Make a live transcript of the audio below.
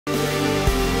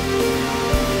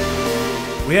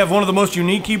We have one of the most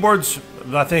unique keyboards.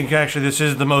 I think actually this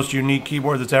is the most unique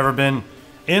keyboard that's ever been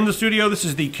in the studio. This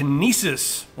is the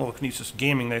Kinesis, well, Kinesis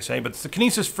Gaming they say, but it's the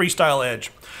Kinesis Freestyle Edge.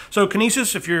 So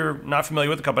Kinesis, if you're not familiar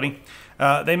with the company,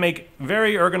 they make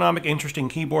very ergonomic, interesting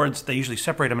keyboards. They usually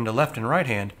separate them into left and right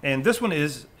hand. And this one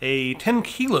is a 10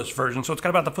 keyless version, so it's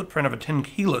got about the footprint of a 10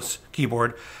 keyless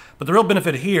keyboard. But the real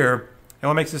benefit here, and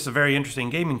what makes this a very interesting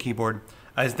gaming keyboard,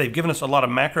 is they've given us a lot of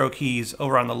macro keys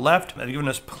over on the left. They've given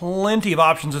us plenty of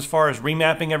options as far as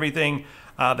remapping everything.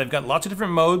 They've got lots of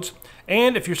different modes.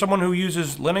 And if you're someone who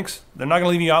uses Linux, they're not going to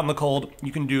leave you out in the cold.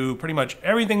 You can do pretty much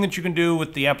everything that you can do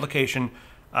with the application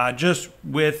just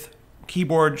with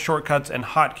keyboard shortcuts and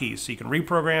hotkeys. So you can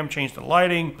reprogram, change the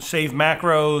lighting, save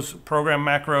macros, program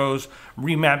macros,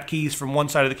 remap keys from one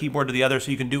side of the keyboard to the other.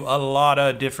 So you can do a lot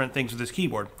of different things with this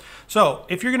keyboard. So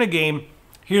if you're going to game,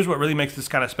 here's what really makes this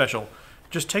kind of special.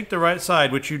 Just take the right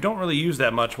side, which you don't really use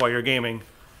that much while you're gaming,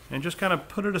 and just kind of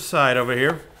put it aside over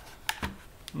here.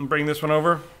 And bring this one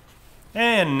over.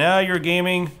 And now you're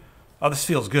gaming. Oh, this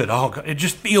feels good. Oh, it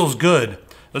just feels good.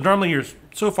 But normally you're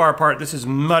so far apart. This is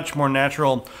much more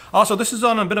natural. Also, this is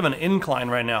on a bit of an incline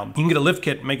right now. You can get a lift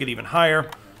kit and make it even higher.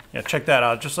 Yeah, check that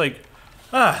out. Just like,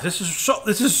 this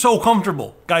is so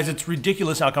comfortable. Guys, it's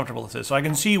ridiculous how comfortable this is. So I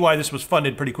can see why this was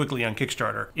funded pretty quickly on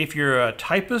Kickstarter. If you're a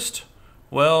typist,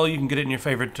 well, you can get it in your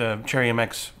favorite Cherry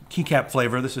MX keycap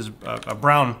flavor. This is a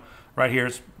brown right here.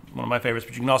 It's one of my favorites,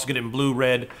 but you can also get it in blue,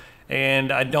 red,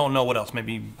 and I don't know what else.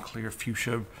 Maybe clear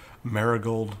fuchsia,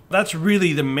 marigold. That's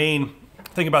really the main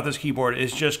thing about this keyboard,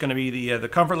 is just going to be the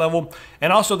comfort level,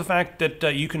 and also the fact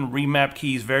that you can remap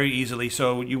keys very easily.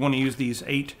 So you want to use these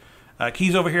 8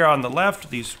 keys over here on the left,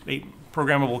 these 8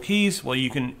 programmable keys. Well, you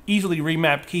can easily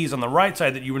remap keys on the right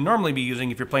side that you would normally be using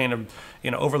if you're playing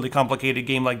a overly complicated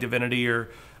game like Divinity or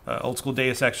old school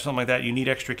Deus Ex or something like that. You need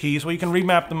extra keys. Well, you can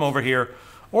remap them over here,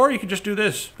 or you can just do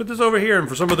this. Put this over here, and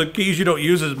for some of the keys you don't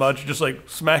use as much, just like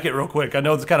smack it real quick. I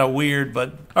know it's kind of weird,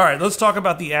 but all right, let's talk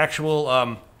about the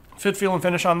actual fit, feel, and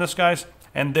finish on this, guys,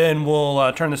 and then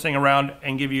we'll turn this thing around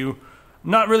and give you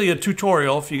not really a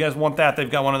tutorial. If you guys want that, they've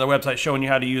got one on their website showing you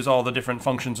how to use all the different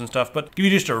functions and stuff, but give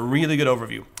you just a really good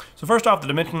overview. So first off, the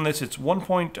dimension on this, it's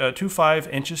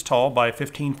 1.25 inches tall by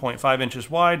 15.5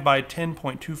 inches wide by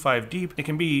 10.25 deep. It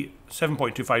can be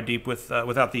 7.25 deep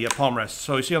without the palm rests.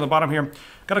 So you see on the bottom here,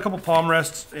 got a couple palm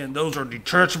rests, and those are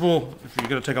detachable if you're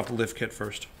gonna take off the lift kit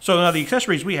first. So now the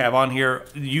accessories we have on here,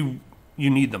 you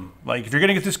need them. Like if you're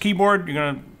gonna get this keyboard, you're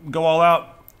gonna go all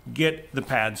out, get the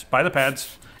pads, buy the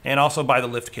pads, and also buy the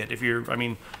lift kit. If you're,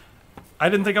 I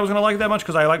didn't think I was gonna like it that much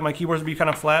because I like my keyboards to be kind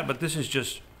of flat, but this is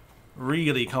just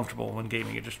really comfortable when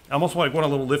gaming. It just, I almost want a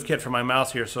little lift kit for my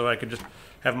mouse here so I could just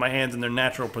have my hands in their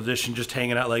natural position, just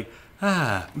hanging out like,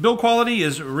 Build quality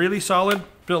is really solid,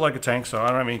 built like a tank, so I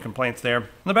don't have any complaints there. In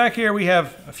the back here we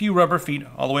have a few rubber feet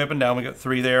all the way up and down. We got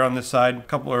 3 there on this side, a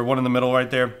couple, or one in the middle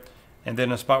right there, and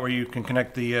then a spot where you can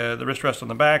connect the wrist rest on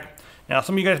the back. Now,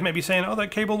 some of you guys may be saying, oh,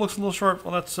 that cable looks a little short.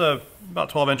 Well, that's about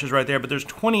 12 inches right there, but there's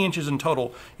 20 inches in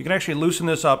total. You can actually loosen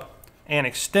this up and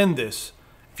extend this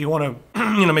if you want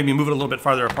to, maybe move it a little bit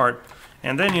farther apart.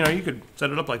 And then, you could set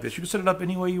it up like this. You can set it up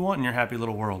any way you want in your happy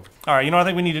little world. All right, what I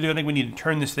think we need to do? I think we need to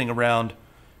turn this thing around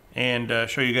and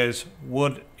show you guys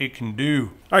what it can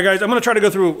do. All right, guys, I'm going to try to go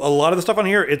through a lot of the stuff on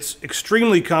here. It's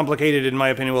extremely complicated, in my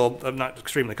opinion. Well, not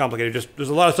extremely complicated, just there's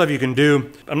a lot of stuff you can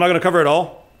do. I'm not going to cover it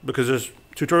all because there's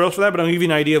tutorials for that, but I'm going to give you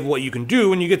an idea of what you can do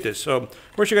when you get this. So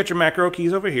first you got your macro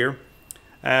keys over here,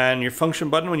 and your function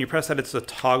button. When you press that, it's a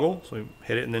toggle, so you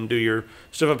hit it and then do your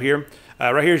stuff up here.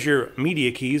 Right here's your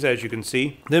media keys, as you can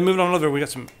see. Then moving on over, we got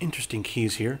some interesting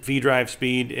keys here. V drive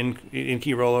speed, in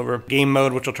key rollover, game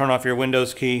mode, which will turn off your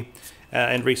Windows key,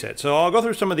 and reset. So I'll go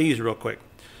through some of these real quick.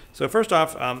 So first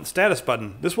off, status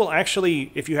button. This will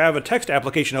actually, if you have a text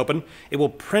application open, it will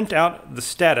print out the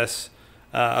status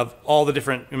of all the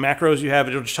different macros you have.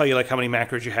 It'll just tell you like how many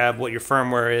macros you have, what your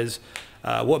firmware is,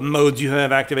 what modes you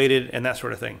have activated, and that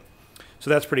sort of thing. So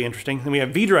that's pretty interesting. Then we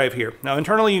have V drive here. Now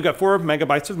internally you've got 4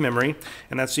 megabytes of memory,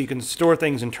 and that's so you can store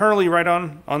things internally right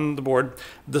on the board.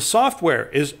 The software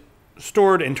is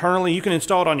stored internally. You can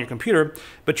install it on your computer,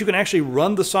 but you can actually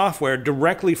run the software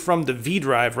directly from the V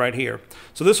drive right here.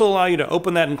 So this will allow you to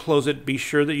open that and close it. Be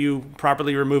sure that you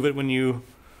properly remove it when you,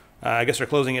 I guess, are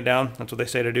closing it down. That's what they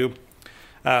say to do.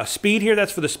 Speed here,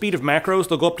 that's for the speed of macros.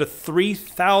 They'll go up to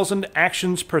 3,000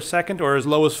 actions per second, or as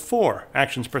low as 4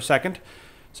 actions per second.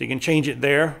 So you can change it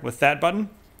there with that button.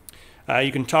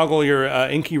 You can toggle your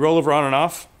in-key rollover on and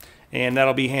off, and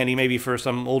that'll be handy maybe for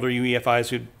some older UEFIs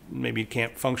who maybe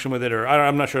can't function with it, or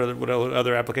I'm not sure what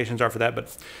other applications are for that.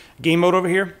 But game mode over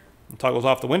here, It toggles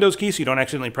off the Windows key so you don't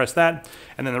accidentally press that.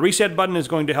 And then the reset button is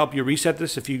going to help you reset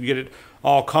this. If you get it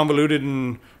all convoluted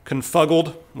and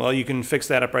confuggled, well, you can fix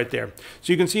that up right there.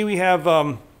 So you can see we have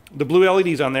the blue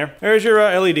LEDs on there. There's your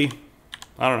LED.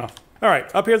 I don't know. All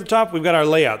right, up here at the top, we've got our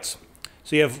layouts.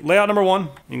 So you have layout number 1.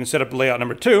 You can set up layout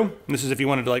number 2. And this is if you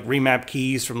wanted to like remap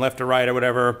keys from left to right or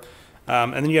whatever.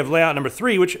 And then you have layout number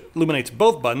 3, which illuminates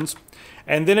both buttons.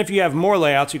 And then if you have more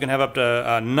layouts, you can have up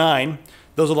to 9.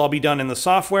 Those will all be done in the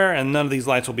software, and none of these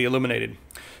lights will be illuminated.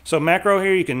 So macro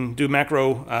here, you can do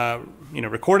macro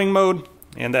recording mode,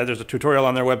 and there's a tutorial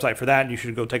on their website for that. You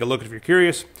should go take a look if you're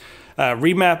curious.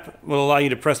 Remap will allow you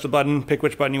to press the button, pick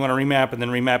which button you want to remap, and then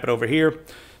remap it over here.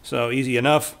 So easy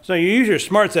enough. So you use your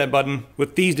Smart Set button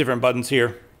with these different buttons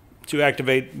here to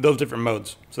activate those different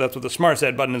modes. So that's what the Smart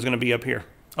Set button is going to be up here.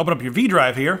 Open up your V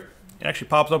drive here. It actually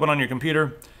pops open on your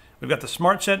computer. We've got the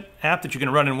Smart Set app that you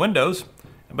can run in Windows,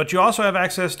 but you also have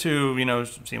access to,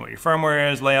 seeing what your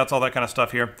firmware is, layouts, all that kind of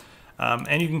stuff here.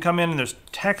 And you can come in and there's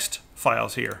text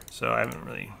files here. So I haven't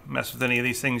really messed with any of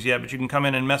these things yet, but you can come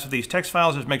in and mess with these text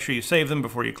files. Just make sure you save them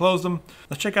before you close them.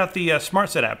 Let's check out the Smart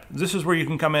Set app. This is where you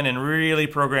can come in and really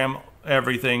program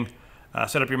everything,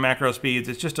 set up your macro speeds.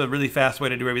 It's just a really fast way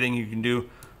to do everything you can do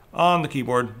on the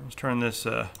keyboard. Let's turn this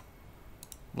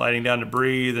lighting down to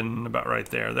breathe and about right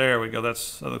there. There we go. That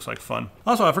looks like fun.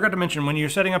 Also, I forgot to mention, when you're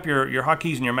setting up your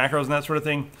hotkeys and your macros and that sort of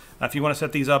thing, if you want to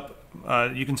set these up,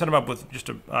 you can set them up with just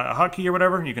a hotkey or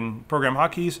whatever. You can program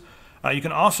hotkeys. You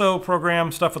can also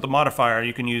program stuff with a modifier.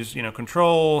 You can use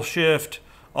Control, Shift,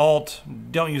 Alt.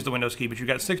 Don't use the Windows key, but you've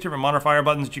got 6 different modifier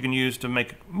buttons that you can use to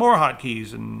make more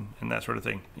hotkeys and that sort of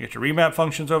thing. You got your remap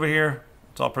functions over here.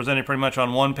 It's all presented pretty much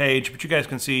on one page, but you guys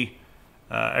can see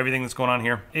everything that's going on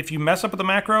here. If you mess up with the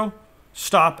macro,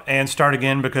 stop and start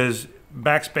again, because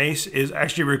backspace is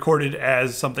actually recorded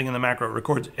as something in the macro. It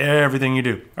records everything you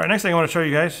do. All right, next thing I want to show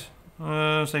you guys,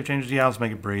 save changes. Yeah, let's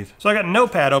make it breathe. So I got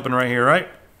Notepad open right here, right?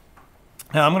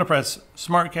 Now I'm going to press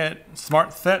Smart Set. I'm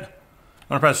going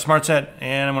to press Smart Set,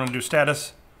 and I'm going to do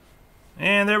status.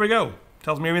 And there we go.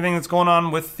 Tells me everything that's going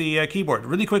on with the keyboard.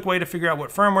 Really quick way to figure out what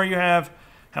firmware you have,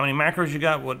 how many macros you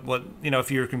got, what if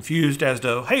you're confused as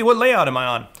to, hey, what layout am I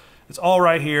on? It's all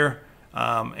right here.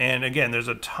 And again, there's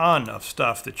a ton of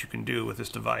stuff that you can do with this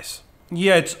device.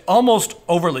 Yeah, it's almost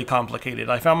overly complicated.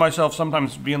 I found myself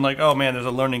sometimes being like, oh man, there's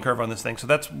a learning curve on this thing. So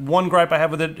that's one gripe I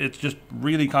have with it. It's just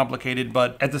really complicated,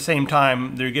 but at the same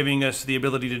time, they're giving us the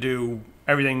ability to do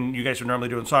everything you guys would normally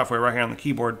do in software right here on the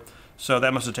keyboard. So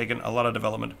that must have taken a lot of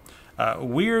development.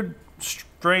 Weird,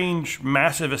 strange,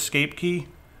 massive escape key.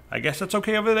 I guess that's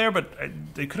okay over there, but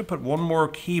they could have put one more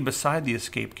key beside the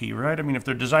escape key, right? I mean, if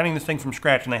they're designing this thing from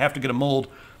scratch and they have to get a mold,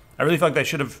 I really feel like they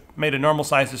should have made a normal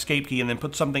sized escape key and then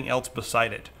put something else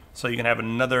beside it. So you can have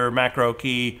another macro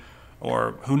key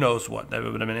or who knows what. That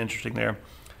would have been interesting there.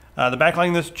 The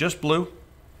backlighting this, just blue.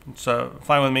 It's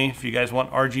fine with me if you guys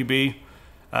want RGB.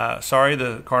 Sorry,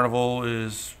 the Carnival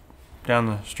is down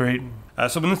the street.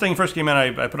 So when this thing first came in,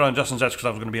 I put it on Justin's desk because I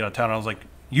was going to be out of town. I was like,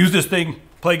 use this thing,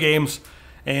 play games.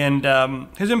 And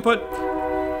his input,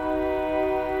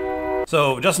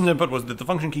 so Justin's input was that the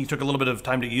function key took a little bit of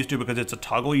time to get used to because it's a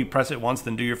toggle. You press it once,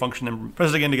 then do your function, then press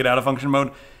it again to get out of function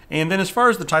mode. And then as far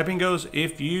as the typing goes,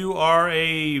 if you are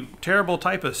a terrible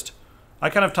typist, I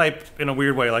kind of type in a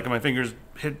weird way, like my fingers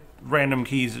hit random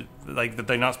keys like that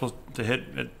they're not supposed to hit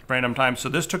at random times. So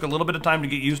this took a little bit of time to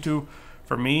get used to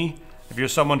for me. If you're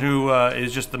someone who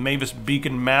is just the Mavis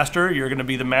Beacon master, you're going to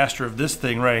be the master of this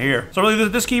thing right here. So really,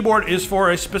 this keyboard is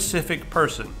for a specific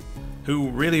person who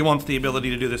really wants the ability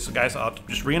to do this. So guys, I'll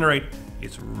just reiterate,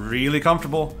 it's really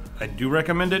comfortable. I do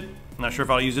recommend it. I'm not sure if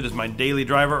I'll use it as my daily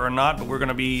driver or not, but we're going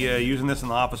to be using this in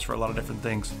the office for a lot of different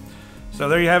things. So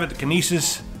there you have it, the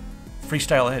Kinesis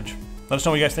Freestyle Edge. Let us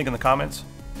know what you guys think in the comments.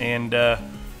 And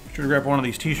be sure to grab one of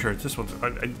these t-shirts. This one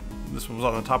was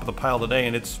on the top of the pile today,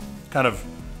 and it's kind of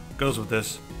goes with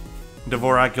this.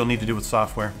 Dvorak you'll need to do with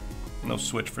software. No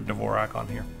switch for Dvorak on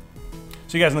here.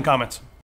 See you guys in the comments.